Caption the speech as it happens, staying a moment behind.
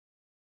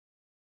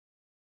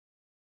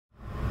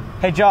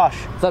Hey Josh.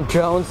 What's up,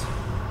 Jones?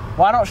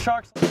 Why don't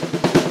Sharks...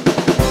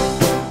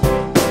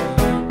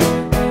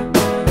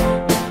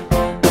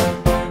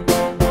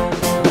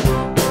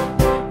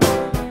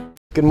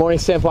 Good morning,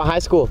 Sandpoint High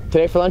School.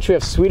 Today for lunch we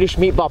have Swedish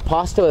meatball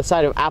pasta with a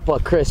side of apple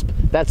crisp.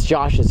 That's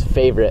Josh's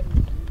favorite.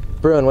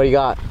 Bruin, what do you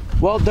got?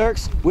 Well,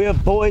 Dirks, we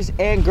have boys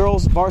and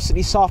girls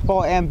varsity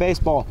softball and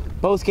baseball.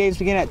 Both games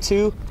begin at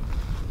 2.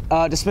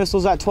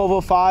 Dismissals at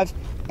 12:05,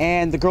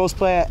 and the girls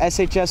play at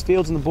SHS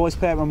Fields and the boys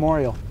play at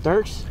Memorial.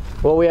 Dirks?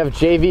 Well, we have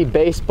JV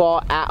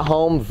baseball at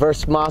home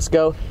versus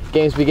Moscow.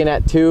 Games begin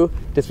at 2.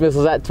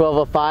 Dismissals at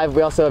 12:05.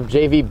 We also have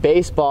JV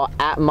baseball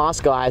at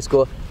Moscow High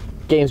School.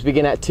 Games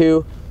begin at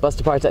 2. Bus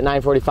departs at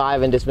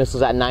 9:45 and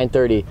dismissals at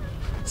 9:30.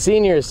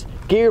 Seniors,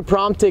 get your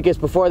prom tickets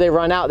before they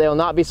run out. They will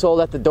not be sold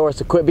at the door,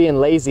 so quit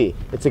being lazy.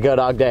 It's a Go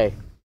Dog Day.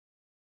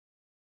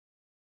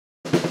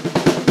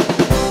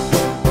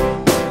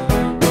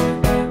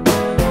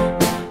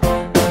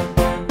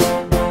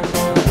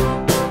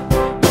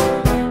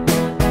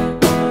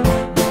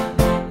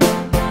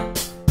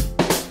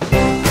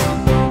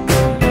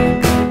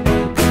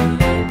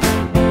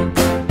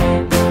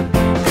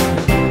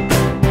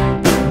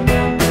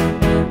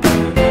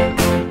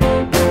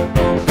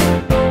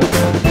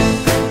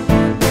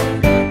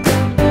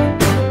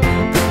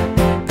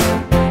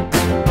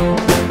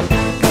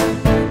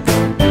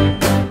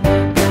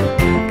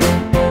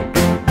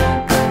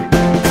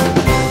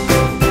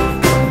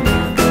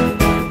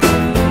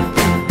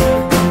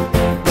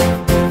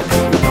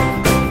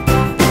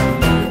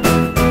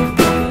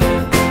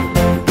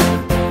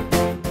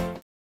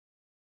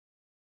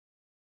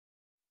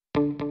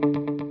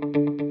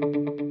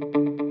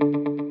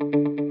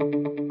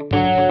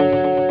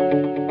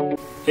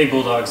 Hey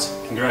Bulldogs,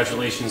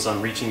 congratulations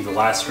on reaching the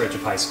last stretch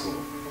of high school.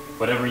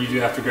 Whatever you do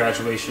after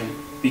graduation,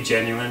 be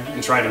genuine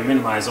and try to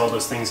minimize all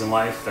those things in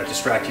life that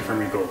distract you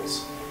from your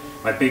goals.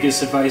 My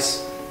biggest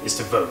advice is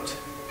to vote.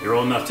 You're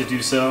old enough to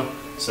do so,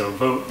 so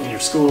vote in your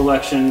school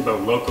election,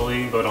 vote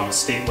locally, vote on the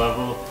state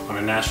level, on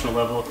a national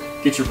level.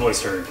 Get your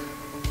voice heard.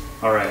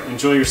 Alright,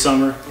 enjoy your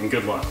summer and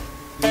good luck.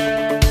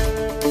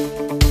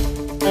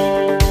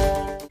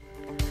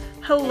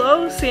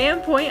 Hello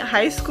Sandpoint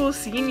High School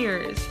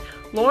seniors.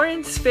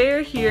 Lauren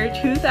Spare here,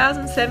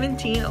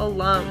 2017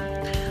 alum.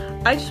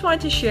 I just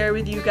wanted to share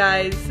with you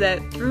guys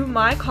that through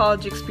my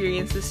college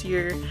experience this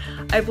year,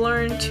 I've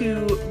learned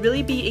to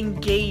really be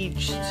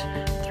engaged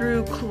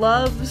through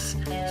clubs,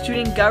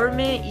 student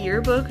government,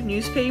 yearbook,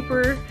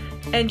 newspaper,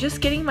 and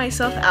just getting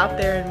myself out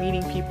there and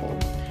meeting people.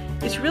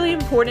 It's really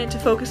important to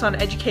focus on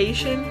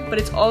education, but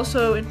it's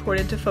also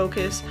important to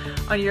focus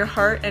on your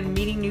heart and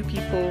meeting new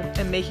people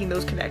and making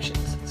those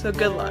connections. So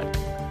good luck.